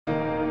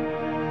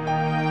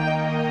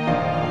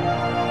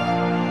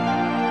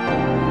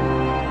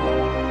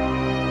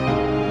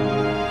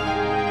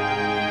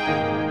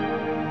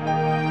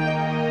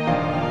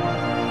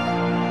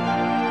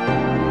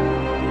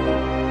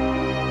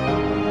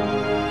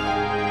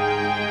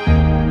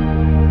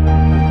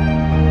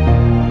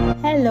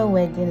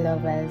wedding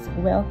lovers,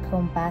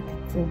 welcome back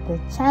to the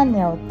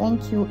channel.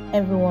 Thank you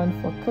everyone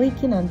for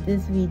clicking on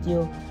this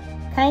video.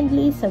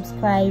 Kindly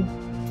subscribe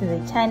to the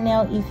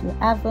channel if you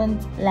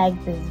haven't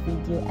liked this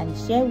video, and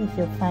share with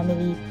your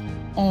family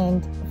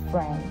and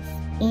friends.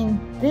 In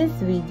this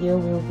video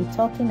we'll be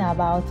talking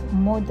about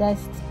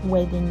modest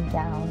wedding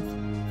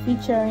gowns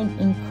featuring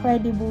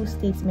incredible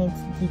statement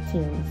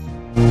details.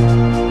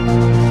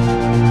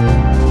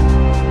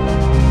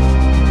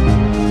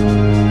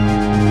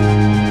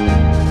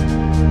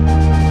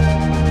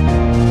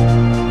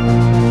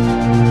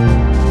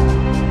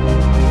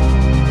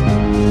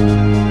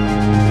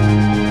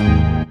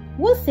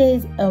 Who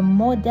says a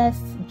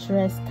modest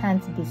dress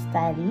can't be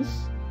stylish?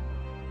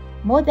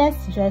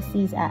 Modest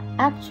dresses are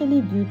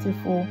actually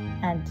beautiful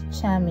and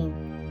charming.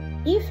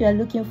 If you're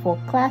looking for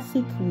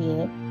classic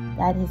wear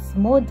that is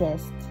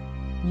modest,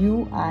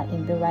 you are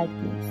in the right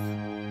place.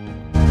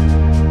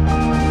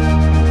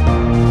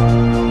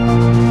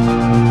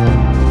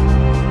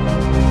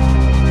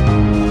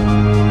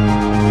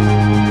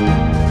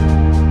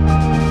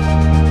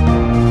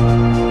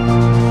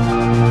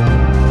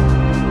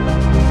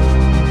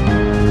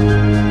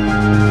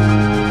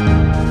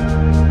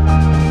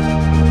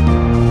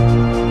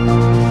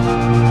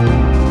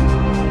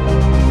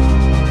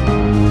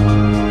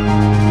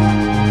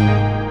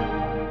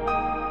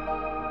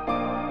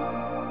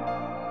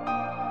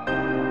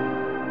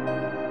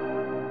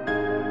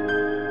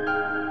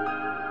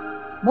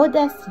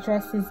 Modest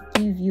dresses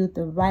give you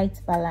the right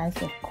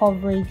balance of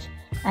coverage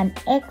and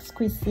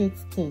exquisite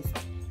taste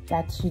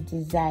that you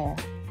desire.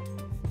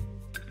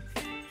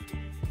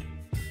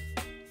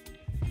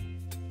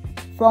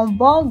 From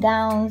ball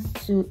gowns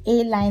to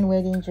A-line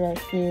wedding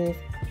dresses,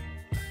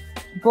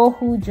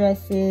 boho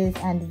dresses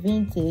and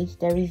vintage,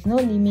 there is no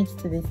limit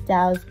to the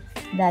styles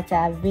that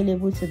are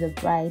available to the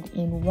bride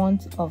in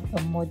want of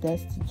a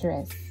modest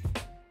dress.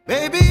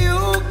 Baby,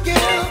 you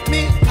give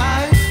me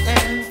ice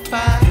and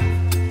fire.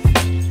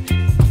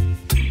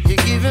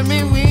 Giving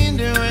me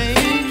wind and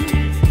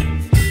rain,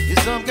 you're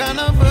some kind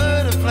of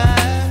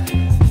butterfly.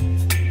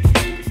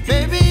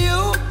 Baby,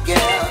 you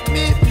give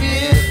me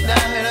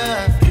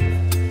midnight.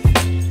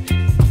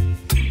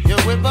 You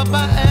whip up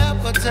my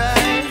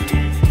appetite.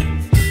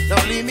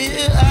 Don't leave me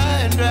here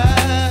high and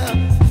dry.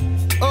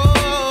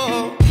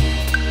 Oh,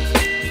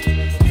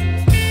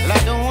 well, I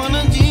don't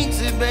wanna jinx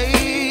it,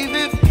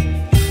 baby,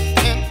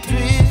 and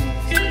twist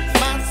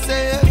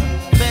myself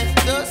at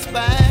the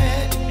spine.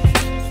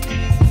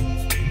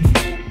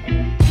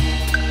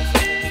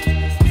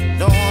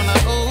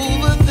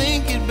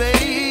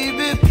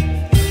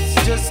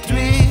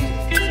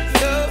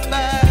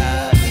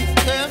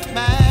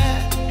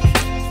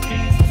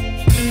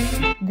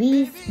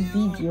 This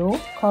video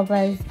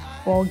covers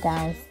ball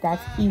gowns that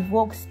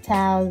evoke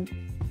style,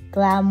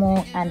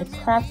 glamour, and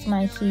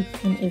craftsmanship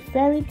in a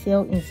fairy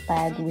tale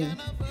inspired way.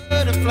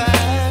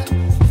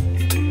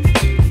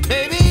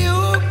 Baby,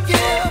 you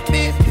give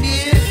me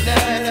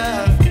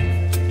midnight.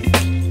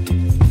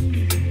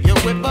 You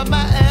whip up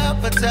my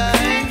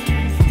appetite.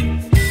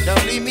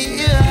 Don't leave me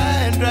here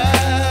high and dry.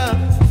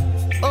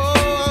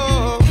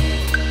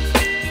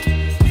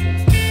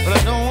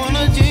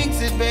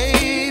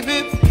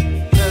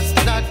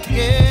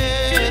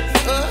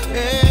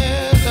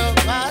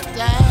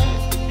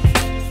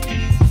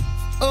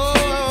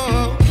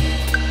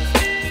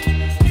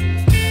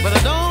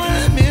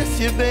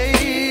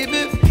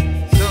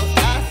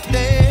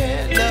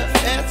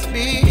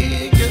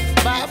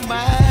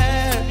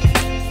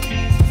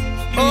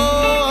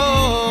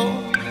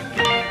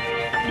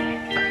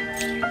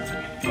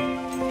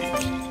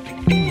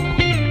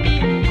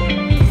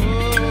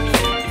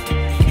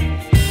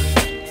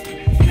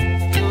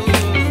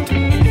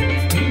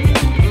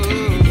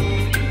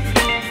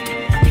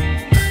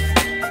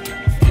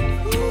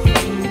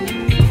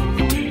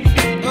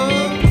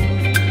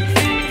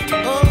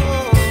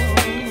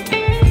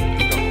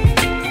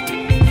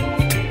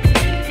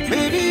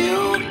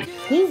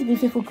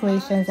 Beautiful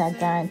creations are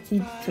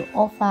guaranteed to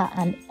offer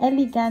an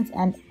elegant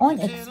and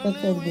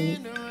unexpected way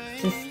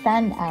to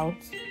stand out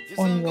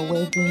on your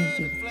wedding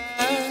day.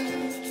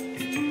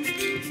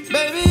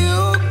 Baby,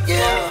 you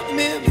give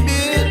me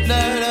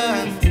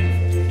midnight.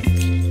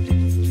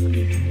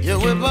 You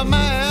whip up my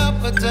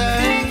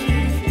appetite.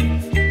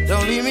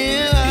 Don't leave me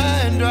here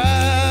high and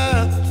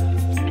dry.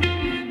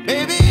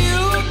 Baby,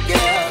 you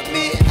give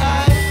me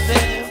ice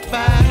and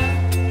fire.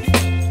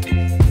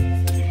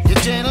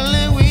 You're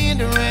channeling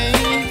wind and rain.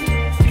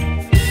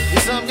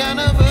 Some kind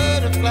of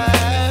butterfly.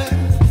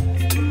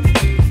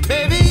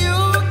 Baby, you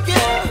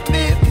give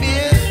me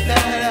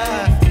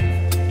midnight.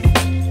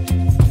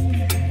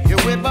 You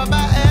whip up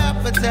my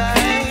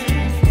appetite.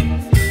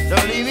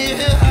 Don't leave me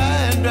here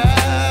high and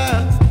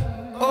dry.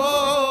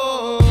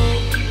 Oh,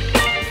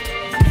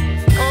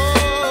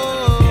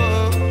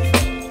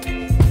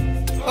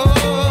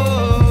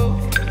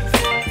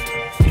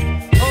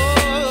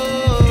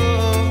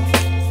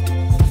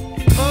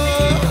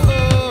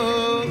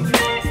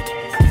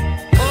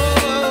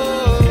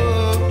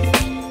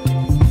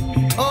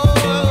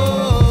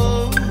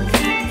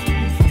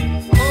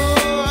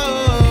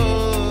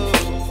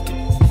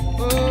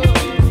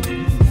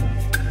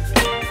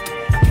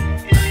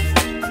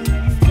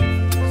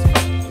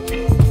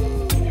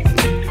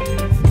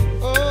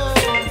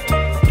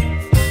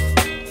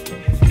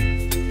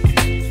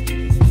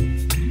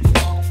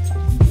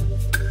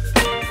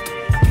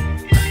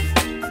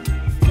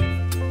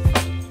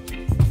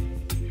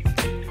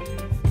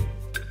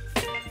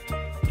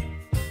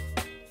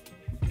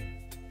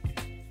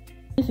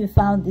 you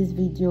found this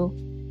video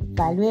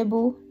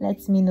valuable,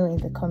 let me know in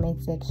the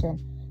comment section.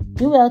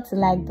 Do well to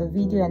like the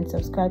video and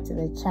subscribe to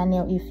the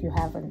channel if you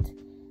haven't.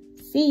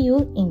 See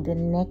you in the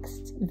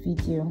next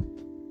video.